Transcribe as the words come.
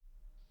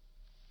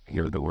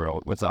hear the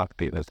world was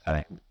ugly the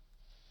same.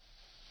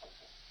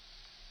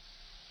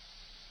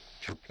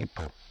 Few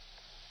people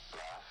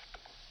laughed.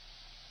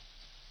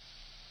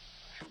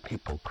 Few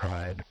people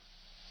cried.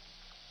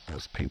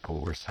 Most people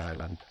were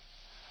silent.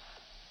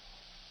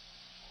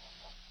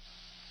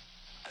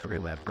 I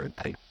remembered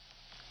the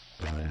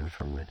line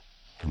from the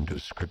Hindu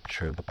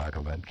scripture, the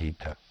Bhagavad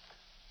Gita.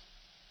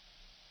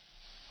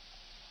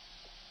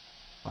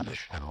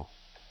 Vishnu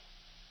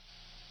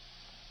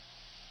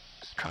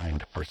is trying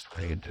to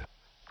persuade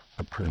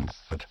the prince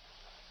that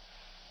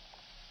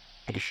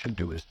he should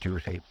do his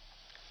duty,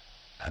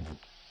 and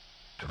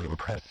to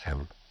impress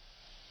him,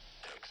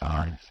 takes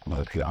on his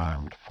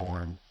multi-armed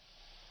form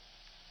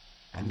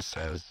and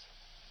says,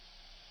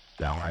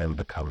 "Now I am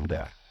become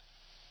death,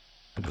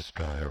 the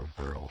destroyer of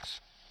worlds."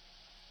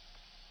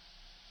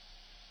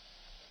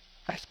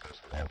 I suppose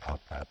we have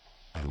thought that,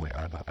 and we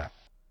are that.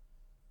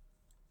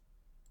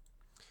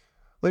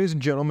 Ladies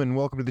and gentlemen,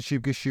 welcome to the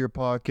Chief Gashir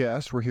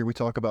podcast. We're here, we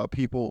talk about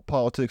people,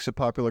 politics, and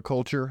popular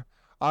culture.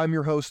 I'm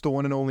your host, the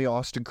one and only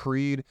Austin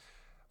Creed.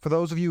 For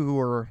those of you who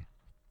heard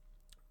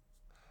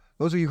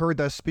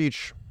that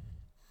speech,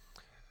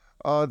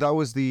 that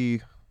was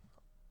the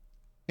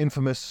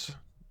infamous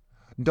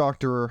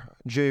Dr.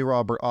 J.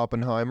 Robert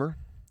Oppenheimer.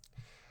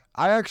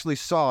 I actually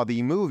saw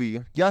the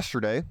movie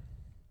yesterday,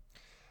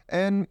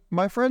 and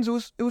my friends, it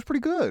was pretty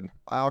good.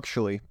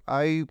 Actually,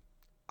 I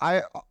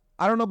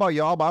don't know about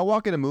y'all, but I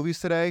walk into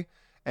movies today,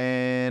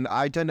 and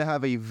I tend to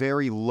have a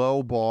very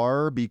low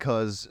bar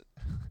because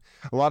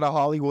a lot of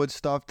Hollywood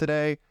stuff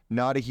today,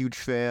 not a huge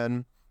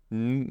fan.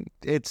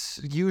 It's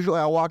usually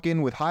I walk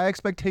in with high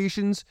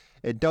expectations,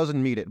 it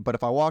doesn't meet it. But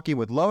if I walk in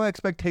with low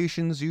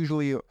expectations,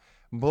 usually it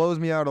blows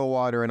me out of the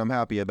water, and I'm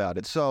happy about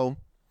it. So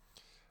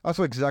that's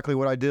exactly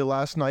what I did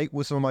last night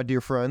with some of my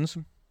dear friends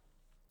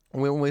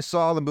when we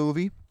saw the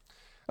movie.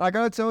 And I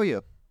gotta tell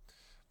you,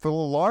 for the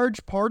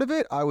large part of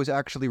it, I was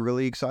actually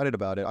really excited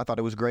about it. I thought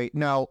it was great.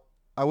 Now,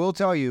 I will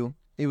tell you,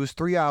 it was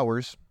 3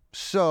 hours.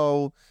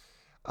 So,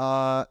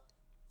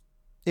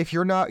 if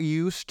you're not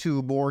used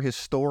to more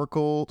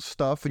historical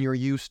stuff and you're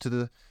used to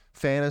the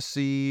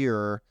fantasy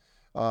or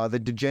the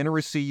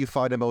degeneracy you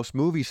find in most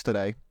movies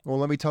today, well,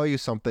 let me tell you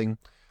something.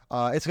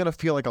 It's going to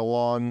feel like a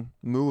long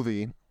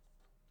movie.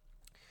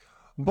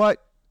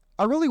 But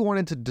I really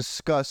wanted to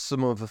discuss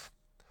some of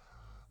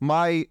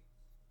my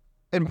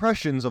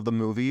impressions of the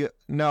movie.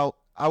 Now,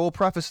 I will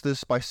preface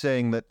this by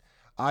saying that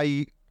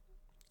I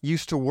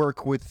used to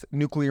work with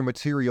nuclear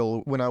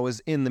material when I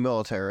was in the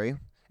military,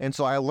 and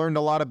so I learned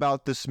a lot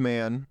about this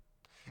man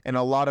and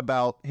a lot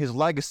about his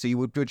legacy,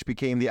 which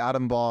became the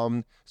atom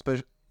bomb,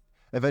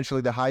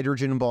 eventually the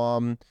hydrogen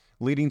bomb,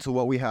 leading to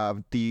what we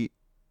have, the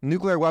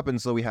nuclear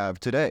weapons that we have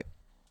today.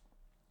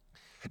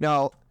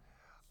 Now,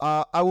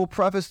 I will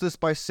preface this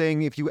by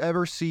saying if you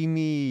ever see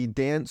me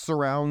dance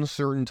around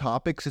certain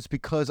topics, it's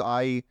because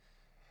I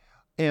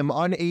am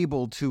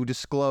unable to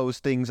disclose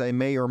things I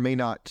may or may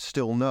not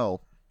still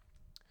know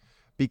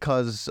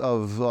because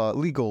of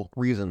legal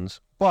reasons.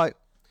 But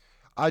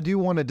I do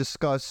want to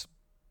discuss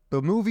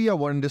the movie. I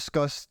want to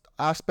discuss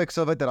aspects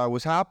of it that I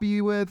was happy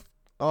with.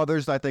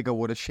 Others I think I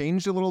would have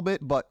changed a little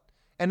bit.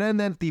 And then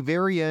at the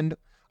very end,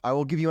 I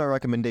will give you my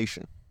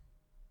recommendation.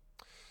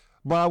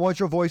 But I want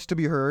your voice to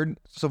be heard.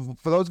 So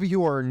for those of you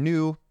who are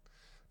new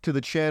to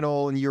the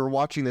channel and you're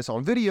watching this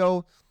on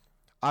video,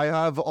 I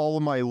have all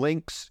of my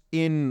links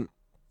in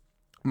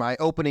my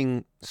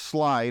opening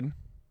slide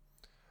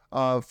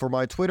for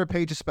my Twitter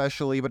page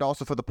especially, but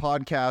also for the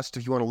podcast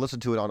if you want to listen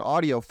to it on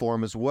audio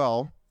form as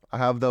well. I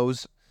have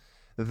those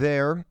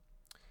there.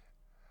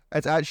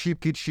 It's at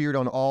Sheep Get Sheared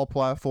on all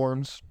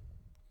platforms.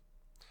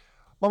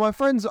 Well, my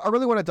friends, I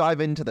really want to dive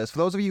into this. For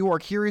those of you who are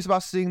curious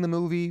about seeing the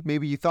movie,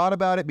 maybe you thought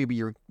about it, maybe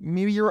you're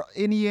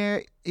in the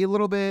air, a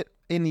little bit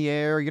in the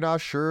air, you're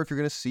not sure if you're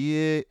going to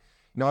see it,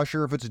 you're not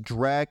sure if it's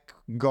dreck,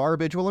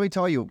 garbage. Well, let me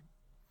tell you,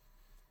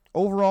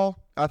 overall,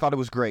 I thought it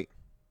was great.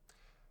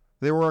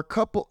 There were a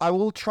couple, I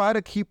will try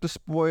to keep the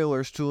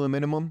spoilers to a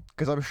minimum,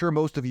 because I'm sure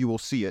most of you will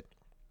see it.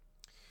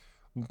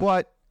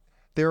 But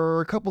there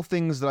are a couple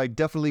things that I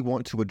definitely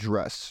want to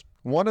address.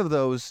 One of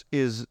those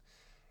is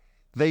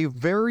they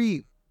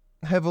very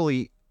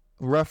heavily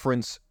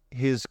reference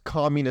his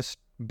communist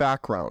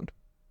background,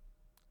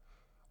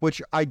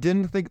 which I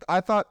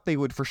thought they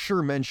would for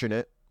sure mention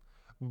it,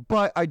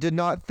 but I did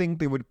not think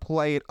they would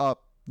play it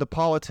up, the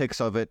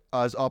politics of it,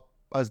 as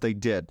they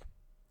did.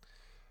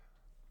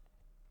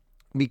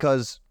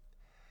 Because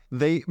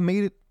they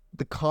made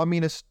the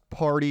Communist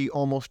Party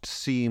almost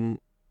seem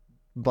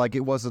like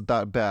it wasn't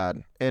that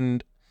bad.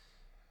 And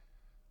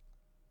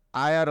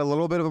I had a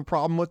little bit of a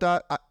problem with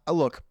that.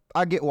 Look,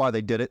 I get why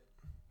they did it.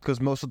 Because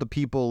most of the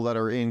people that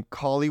are in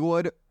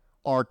Hollywood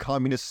are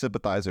communist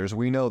sympathizers.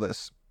 We know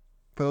this.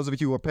 For those of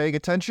you who are paying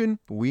attention,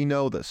 we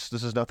know this.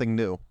 This is nothing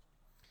new.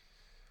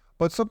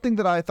 But something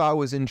that I thought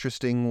was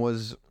interesting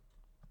was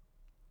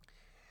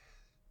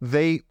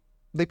they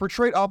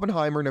portrayed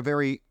Oppenheimer in a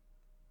very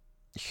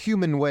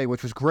human way,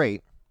 which was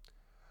great.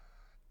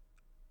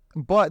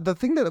 But the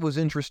thing that was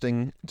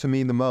interesting to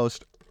me the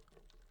most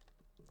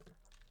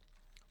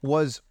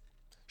was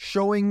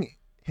showing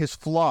his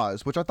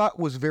flaws, which I thought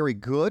was very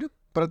good,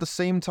 but at the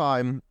same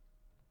time,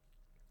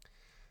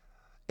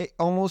 it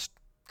almost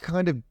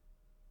kind of,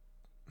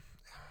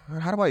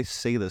 how do I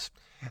say this?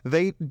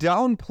 They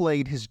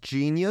downplayed his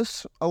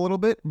genius a little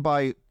bit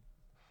by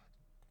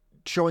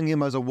showing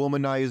him as a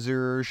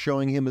womanizer,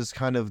 showing him as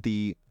kind of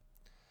he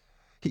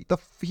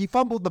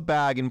fumbled the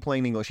bag in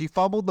plain English. He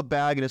fumbled the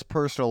bag in his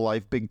personal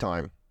life big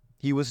time.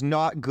 He was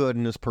not good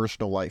in his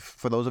personal life.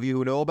 For those of you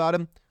who know about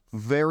him,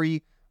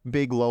 very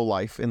big low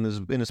life in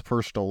his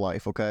personal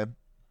life, okay?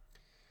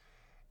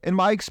 In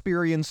my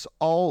experience,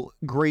 all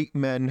great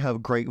men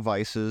have great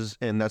vices,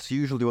 and that's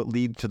usually what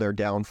leads to their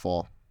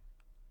downfall.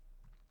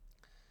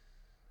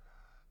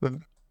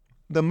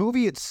 The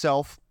movie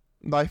itself,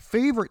 my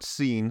favorite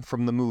scene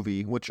from the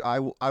movie, which I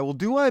will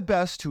do my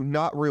best to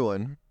not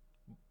ruin,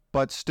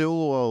 but still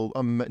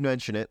will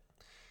mention it.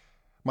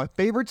 My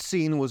favorite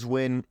scene was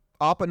when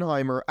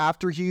Oppenheimer,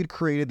 after he had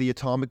created the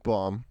atomic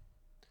bomb,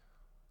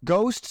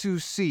 goes to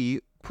see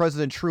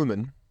President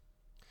Truman.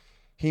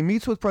 He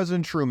meets with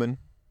President Truman,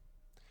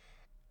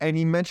 and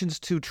he mentions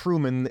to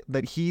Truman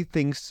that he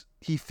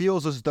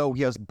feels as though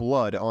he has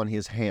blood on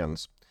his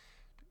hands.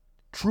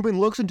 Truman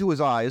looks into his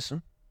eyes,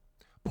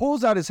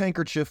 pulls out his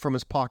handkerchief from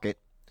his pocket,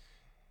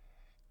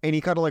 and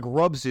he kind of like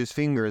rubs his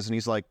fingers, and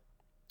he's like,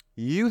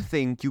 "You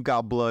think you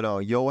got blood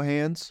on your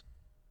hands?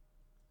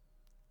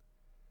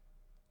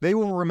 They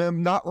will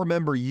not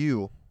remember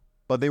you,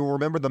 but they will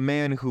remember the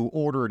man who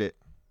ordered it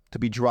to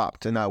be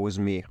dropped, and that was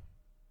me."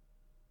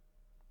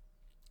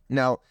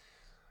 Now,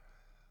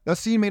 that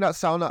scene may not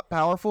sound that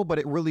powerful, but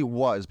it really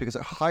was, because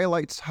it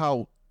highlights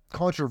how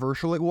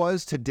controversial it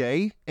was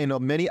today in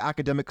many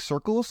academic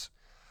circles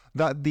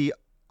that the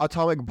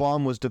atomic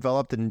bomb was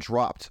developed and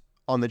dropped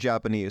on the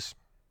Japanese.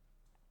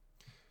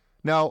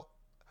 Now,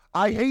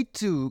 I hate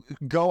to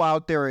go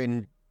out there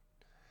and...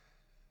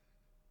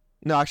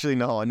 No, actually,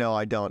 no,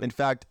 I don't. In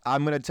fact,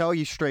 I'm going to tell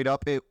you straight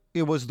up, it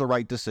was the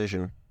right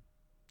decision.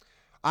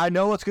 I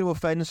know it's going to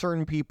offend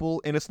certain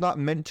people, and it's not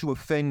meant to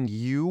offend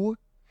you.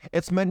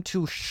 It's meant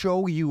to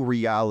show you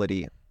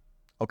reality,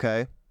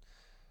 okay?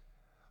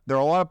 There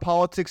are a lot of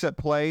politics at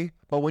play,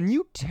 but when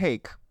you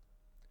take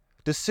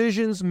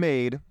decisions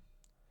made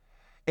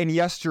in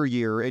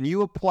yesteryear and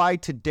you apply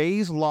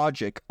today's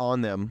logic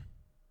on them,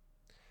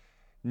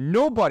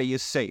 nobody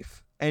is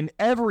safe, and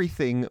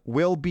everything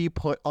will be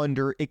put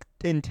under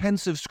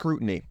intensive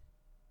scrutiny.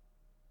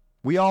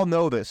 We all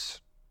know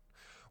this.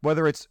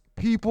 Whether it's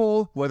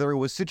people, whether it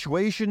was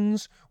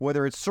situations,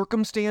 whether it's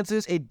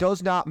circumstances, it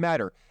does not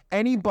matter.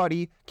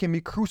 Anybody can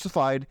be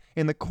crucified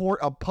in the court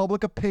of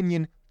public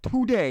opinion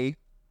today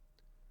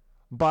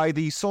by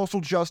the social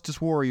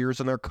justice warriors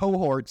and their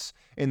cohorts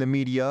in the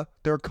media,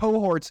 their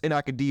cohorts in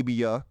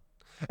academia,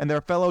 and their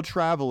fellow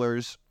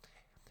travelers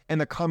in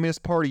the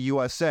Communist Party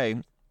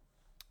USA.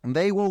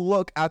 They will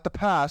look at the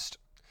past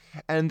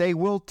and they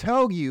will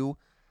tell you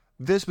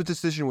this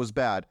decision was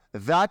bad.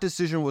 That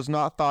decision was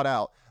not thought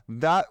out.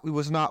 That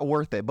was not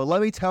worth it. But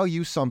let me tell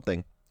you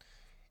something.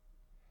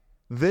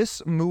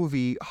 This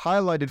movie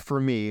highlighted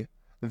for me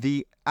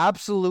the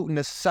absolute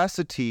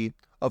necessity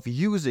of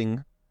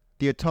using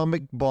the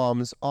atomic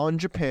bombs on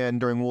Japan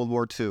during World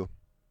War II.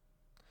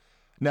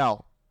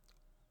 Now,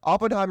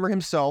 Oppenheimer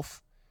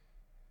himself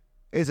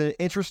is an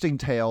interesting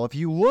tale. If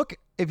you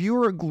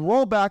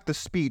roll back the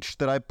speech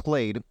that I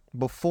played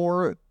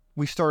before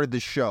we started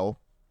this show,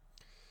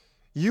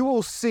 you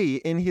will see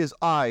in his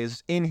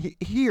eyes,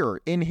 hear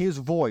in his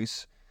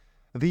voice,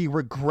 the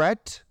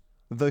regret,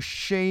 the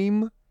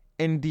shame,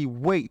 and the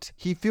weight.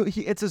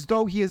 It's as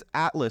though he is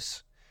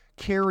Atlas,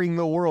 carrying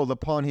the world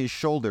upon his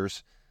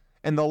shoulders,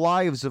 and the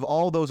lives of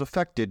all those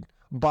affected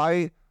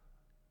by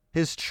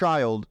his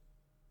child,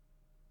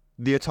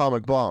 the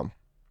atomic bomb.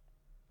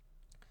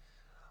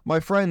 My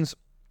friends,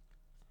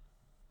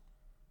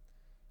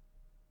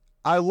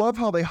 I love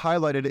how they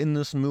highlighted in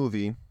this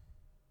movie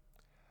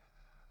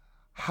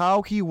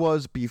how he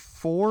was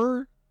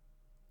before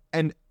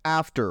and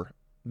after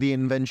the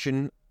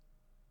invention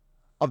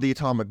of the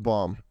atomic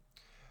bomb.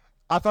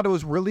 I thought it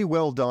was really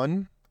well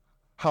done,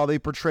 how they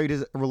portrayed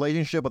his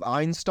relationship with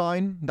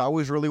Einstein. That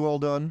was really well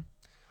done.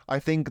 I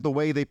think the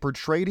way they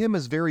portrayed him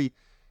is very,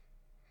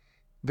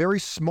 very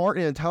smart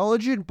and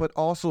intelligent, but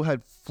also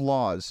had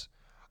flaws.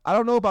 I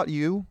don't know about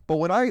you, but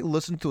when I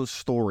listen to a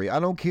story, I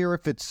don't care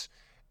if it's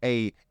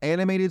a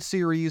animated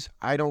series,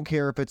 I don't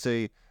care if it's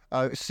a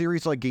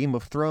series like Game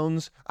of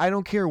Thrones, I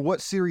don't care what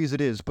series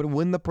it is, but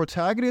when the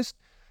protagonist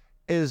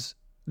is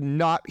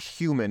not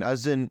human,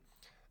 as in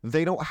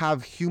they don't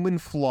have human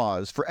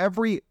flaws, for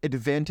every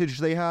advantage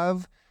they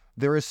have,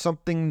 there is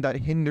something that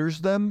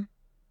hinders them,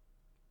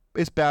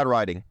 it's bad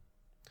writing.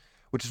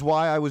 Which is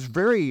why I was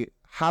very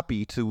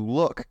happy to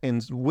look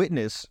and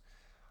witness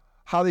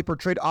how they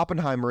portrayed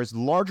Oppenheimer as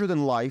larger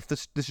than life,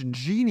 this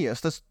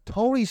genius, this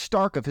Tony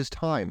Stark of his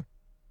time.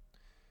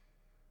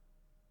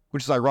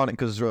 Which is ironic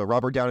because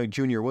Robert Downey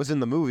Jr. was in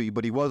the movie,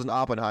 but he wasn't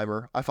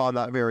Oppenheimer. I found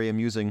that very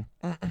amusing.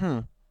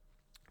 But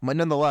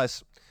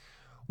nonetheless,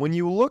 when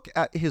you look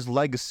at his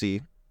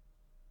legacy,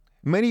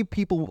 many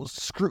people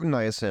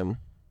scrutinize him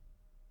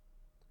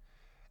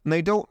And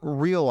they don't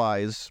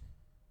realize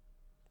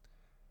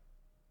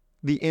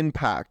the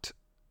impact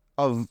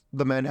of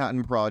the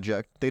Manhattan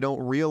Project. They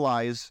don't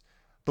realize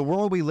the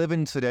world we live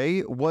in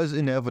today was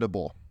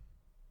inevitable.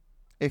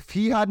 If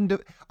he hadn't...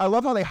 I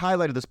love how they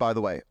highlighted this, by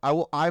the way.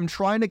 I'm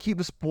trying to keep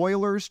the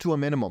spoilers to a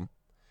minimum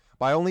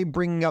by only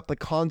bringing up the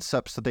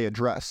concepts that they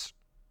address.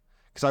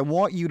 Because I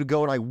want you to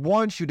go, and I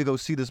want you to go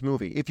see this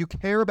movie. If you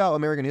care about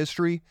American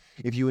history,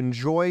 if you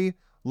enjoy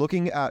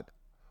looking at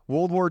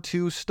World War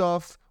II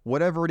stuff,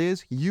 whatever it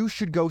is, you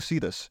should go see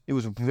this. It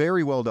was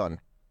very well done.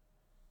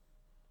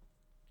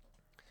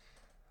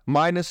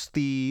 Minus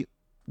the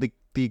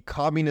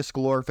communist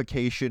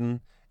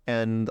glorification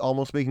and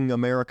almost making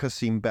America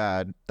seem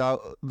bad.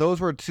 Those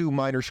were two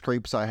minor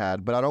scrapes I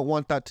had, but I don't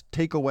want that to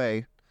take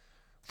away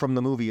from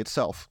the movie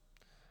itself.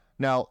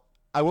 Now,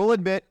 I will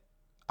admit,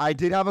 I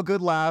did have a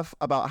good laugh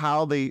about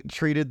how they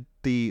treated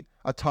the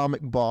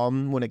atomic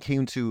bomb when it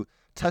came to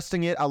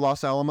testing it at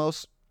Los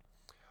Alamos.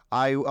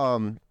 I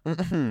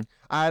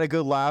had a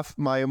good laugh.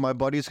 My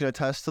buddy's going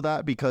to attest to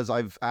that because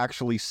I've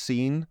actually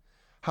seen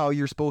how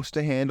you're supposed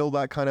to handle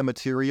that kind of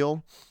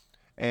material.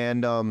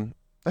 And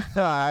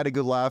I had a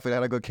good laugh and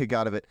had a good kick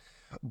out of it.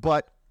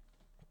 But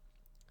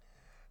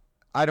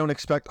I don't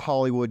expect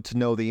Hollywood to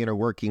know the inner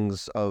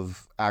workings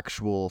of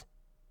actual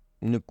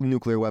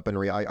nuclear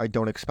weaponry. I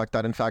don't expect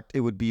that. In fact, it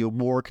would be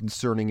more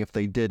concerning if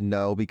they did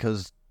know,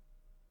 because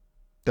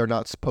they're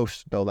not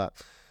supposed to know that.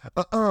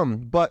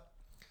 But,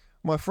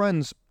 my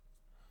friends,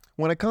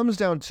 when it comes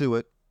down to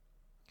it,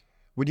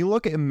 when you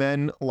look at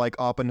men like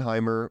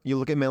Oppenheimer, you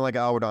look at men like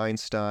Albert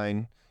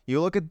Einstein,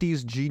 you look at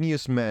these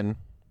genius men,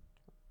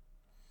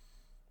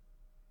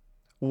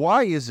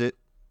 why is it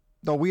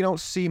that we don't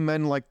see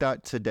men like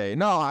that today?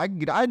 No,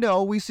 I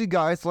know we see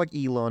guys like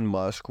Elon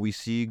Musk, we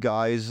see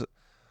guys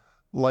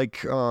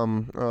like,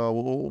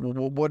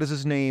 what is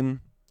his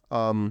name?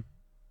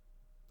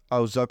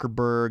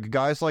 Zuckerberg,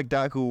 guys like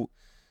that who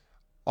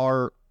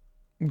are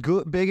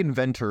good, big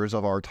inventors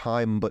of our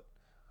time, but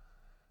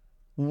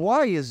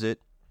why is it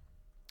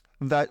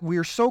that we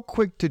are so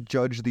quick to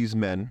judge these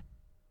men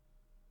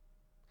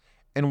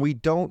and we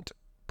don't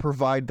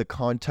provide the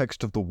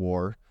context of the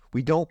war?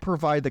 We don't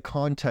provide the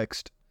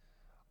context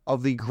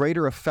of the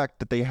greater effect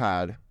that they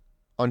had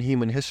on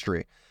human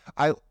history.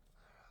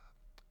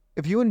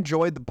 If you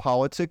enjoyed the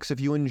politics,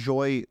 if you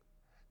enjoy...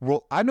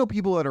 Well, I know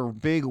people that are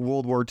big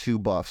World War II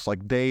buffs,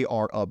 like they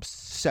are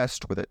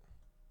obsessed with it.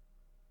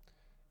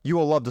 You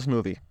will love this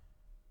movie.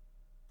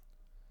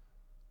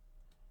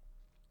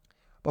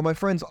 But my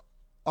friends,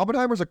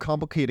 Oppenheimer's a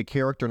complicated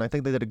character, and I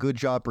think they did a good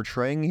job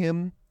portraying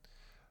him.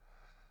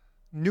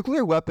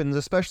 Nuclear weapons,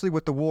 especially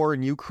with the war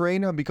in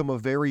Ukraine, have become a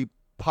very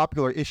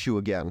popular issue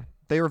again.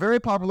 They were very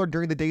popular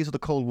during the days of the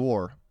Cold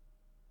War,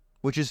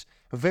 which is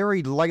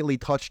very lightly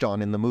touched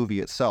on in the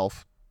movie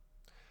itself.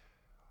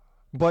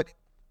 But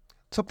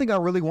something I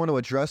really want to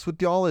address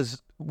with y'all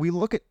is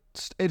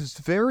it's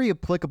very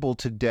applicable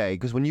today,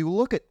 because when you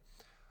look at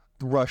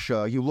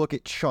Russia, you look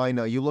at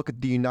China, you look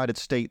at the United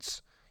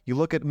States, you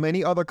look at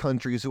many other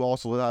countries who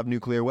also have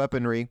nuclear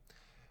weaponry,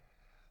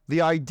 the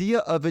idea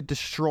of it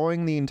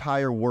destroying the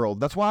entire world.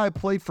 That's why I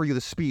played for you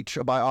the speech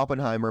by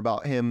Oppenheimer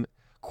about him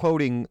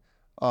quoting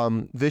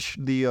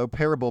the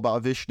parable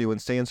about Vishnu in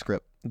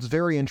Sanskrit. It's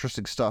very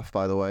interesting stuff,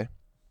 by the way.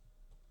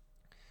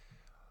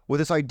 With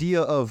this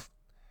idea of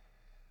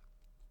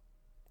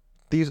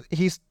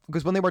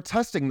because when they were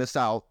testing this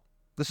out,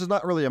 this is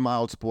not really a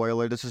mild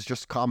spoiler, this is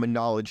just common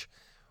knowledge.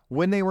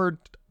 When they were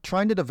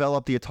trying to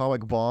develop the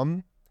atomic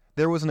bomb,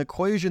 there was an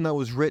equation that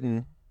was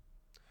written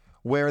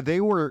where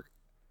there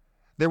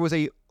was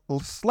a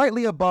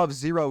slightly above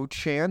zero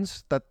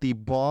chance that the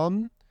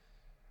bomb,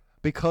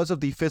 because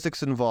of the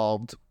physics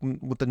involved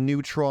with the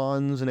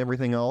neutrons and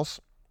everything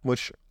else,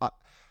 which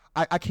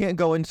I can't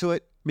go into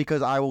it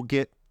because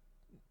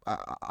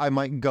I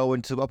might go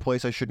into a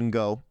place I shouldn't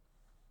go.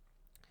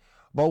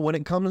 But when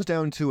it comes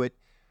down to it,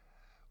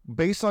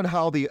 based on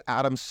how the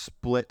atom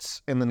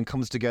splits and then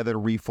comes together,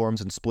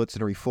 reforms and splits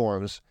and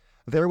reforms,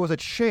 there was a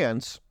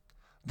chance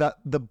that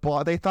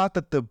they thought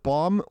that the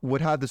bomb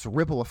would have this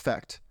ripple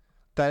effect,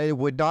 that it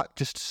would not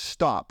just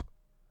stop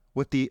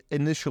with the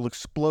initial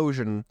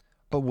explosion,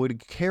 but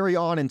would carry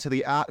on into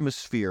the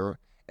atmosphere,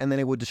 and then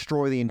it would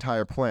destroy the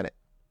entire planet.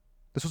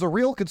 This was a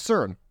real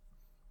concern.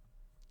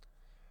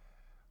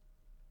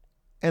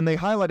 And they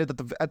highlighted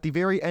that at the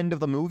very end of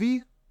the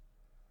movie,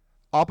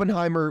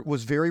 Oppenheimer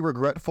was very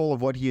regretful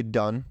of what he had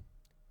done.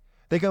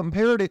 They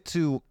compared it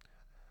to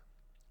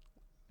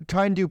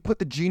trying to put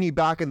the genie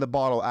back in the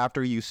bottle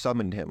after you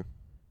summoned him,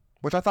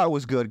 which I thought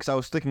was good because I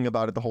was thinking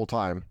about it the whole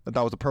time.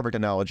 That was a perfect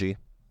analogy.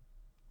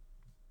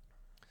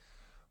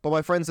 But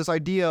my friends, this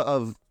idea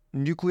of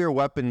nuclear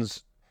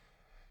weapons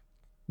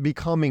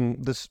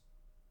becoming this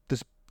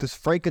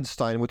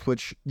Frankenstein with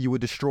which you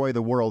would destroy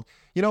the world,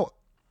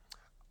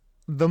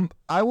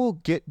 I will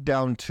get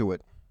down to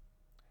it.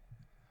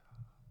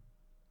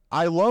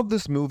 I love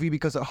this movie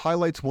because it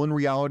highlights one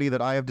reality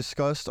that I have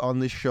discussed on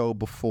this show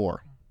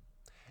before.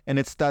 And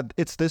it's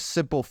this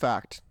simple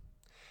fact.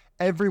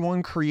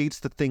 Everyone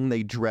creates the thing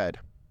they dread.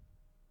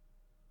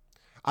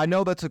 I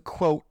know that's a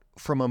quote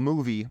from a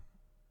movie,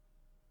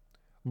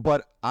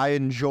 but I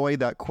enjoy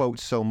that quote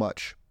so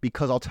much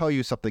because I'll tell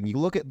you something. You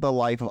look at the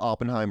life of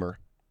Oppenheimer.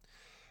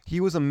 He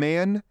was a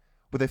man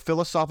with a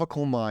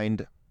philosophical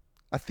mind,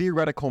 a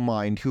theoretical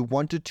mind who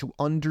wanted to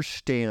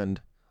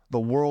understand the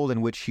world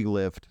in which he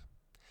lived.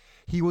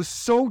 He was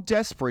so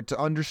desperate to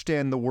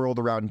understand the world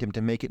around him,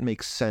 to make it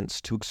make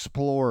sense, to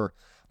explore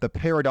the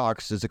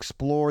paradoxes,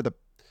 explore the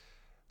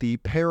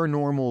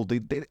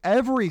paranormal,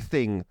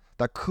 everything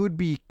that could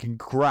be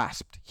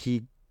grasped.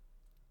 He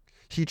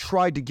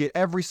tried to get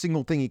every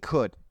single thing he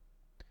could,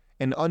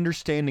 and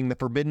understanding the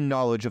forbidden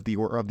knowledge of the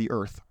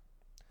earth.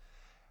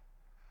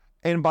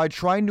 And by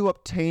trying to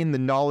obtain the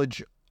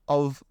knowledge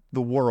of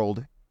the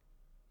world,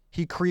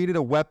 he created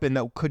a weapon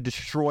that could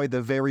destroy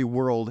the very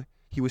world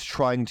he was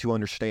trying to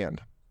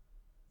understand.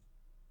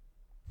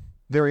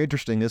 Very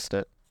interesting, isn't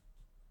it?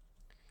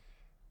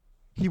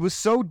 He was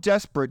so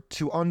desperate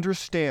to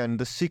understand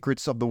the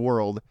secrets of the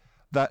world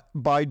that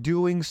by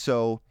doing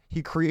so,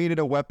 he created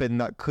a weapon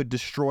that could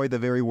destroy the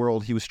very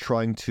world he was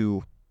trying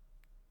to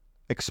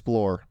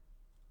explore.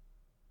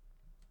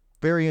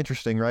 Very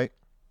interesting, right?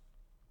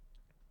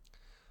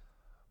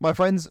 My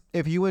friends,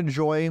 if you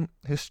enjoy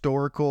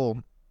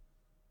historical,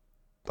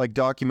 like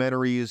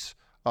documentaries,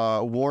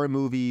 war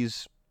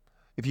movies,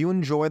 if you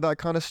enjoy that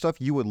kind of stuff,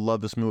 you would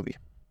love this movie.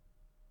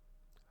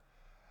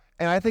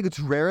 And I think it's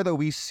rare that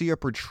we see a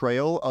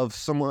portrayal of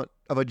somewhat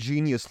of a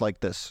genius like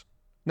this.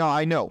 Now,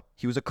 I know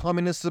he was a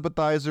communist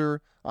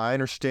sympathizer. I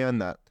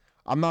understand that.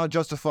 I'm not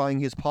justifying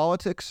his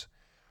politics.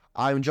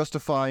 I'm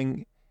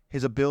justifying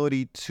his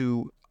ability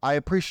to... I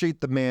appreciate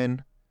the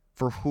man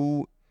for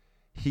who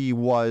he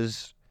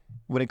was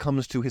when it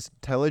comes to his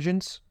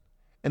intelligence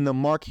and the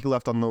mark he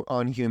left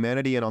on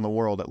humanity and on the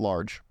world at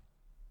large.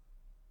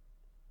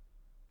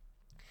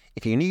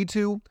 If you need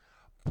to,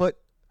 put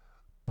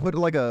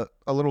like a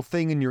little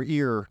thing in your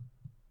ear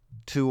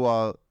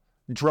to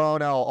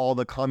drown out all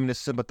the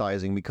communist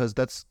sympathizing, because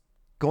that's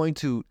going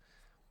to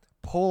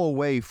pull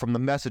away from the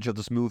message of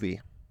this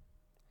movie.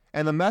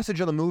 And the message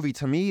of the movie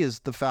to me is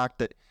the fact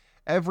that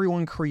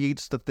everyone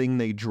creates the thing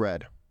they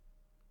dread.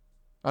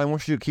 I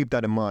want you to keep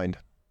that in mind.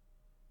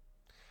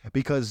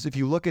 Because if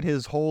you look at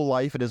his whole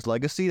life and his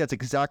legacy, that's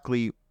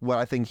exactly what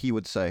I think he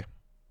would say.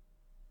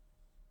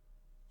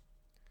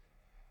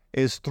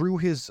 Is through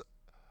his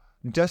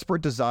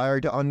desperate desire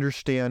to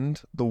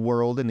understand the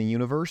world and the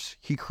universe,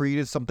 he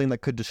created something that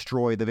could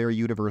destroy the very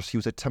universe he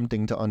was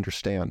attempting to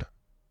understand.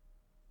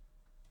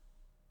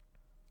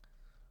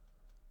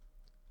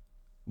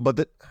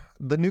 But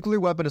the nuclear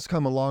weapon has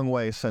come a long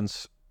way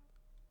since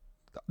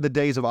the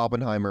days of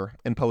Oppenheimer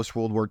and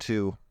post-World War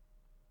II.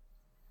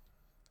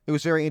 It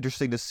was very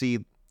interesting to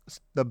see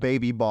the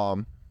baby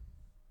bomb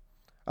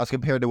as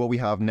compared to what we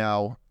have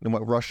now and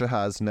what Russia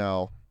has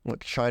now, what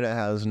China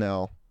has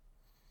now.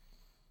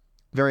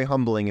 Very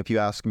humbling, if you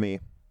ask me.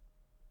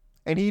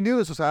 And he knew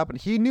this was happening.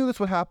 He knew this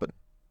would happen.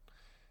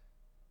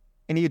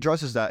 And he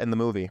addresses that in the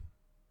movie.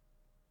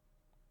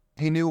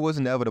 He knew it was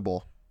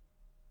inevitable.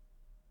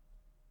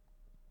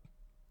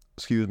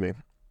 Excuse me.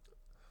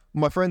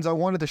 My friends, I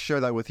wanted to share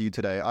that with you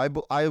today. I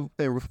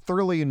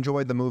thoroughly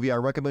enjoyed the movie. I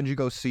recommend you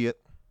go see it.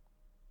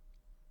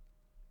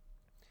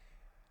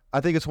 I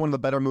think it's one of the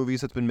better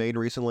movies that's been made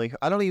recently.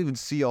 I don't even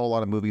see a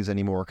lot of movies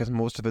anymore because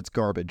most of it's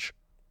garbage.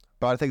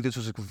 But I think this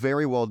was a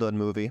very well done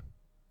movie.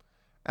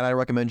 And I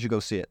recommend you go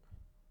see it.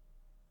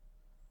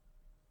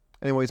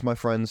 Anyways, my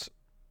friends,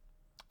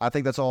 I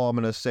think that's all I'm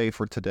going to say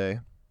for today.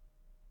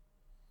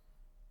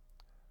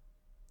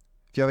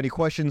 If you have any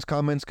questions,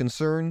 comments,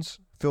 concerns,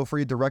 feel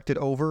free to direct it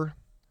over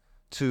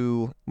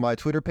to my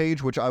Twitter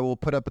page, which I will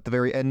put up at the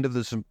very end of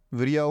this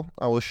video.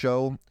 I will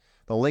show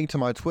the link to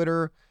my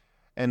Twitter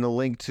and the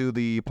link to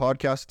the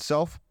podcast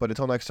itself. But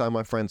until next time,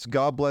 my friends,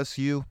 God bless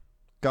you,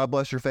 God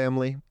bless your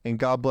family, and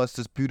God bless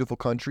this beautiful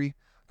country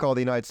called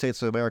the United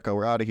States of America.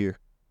 We're out of here.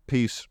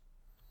 Peace.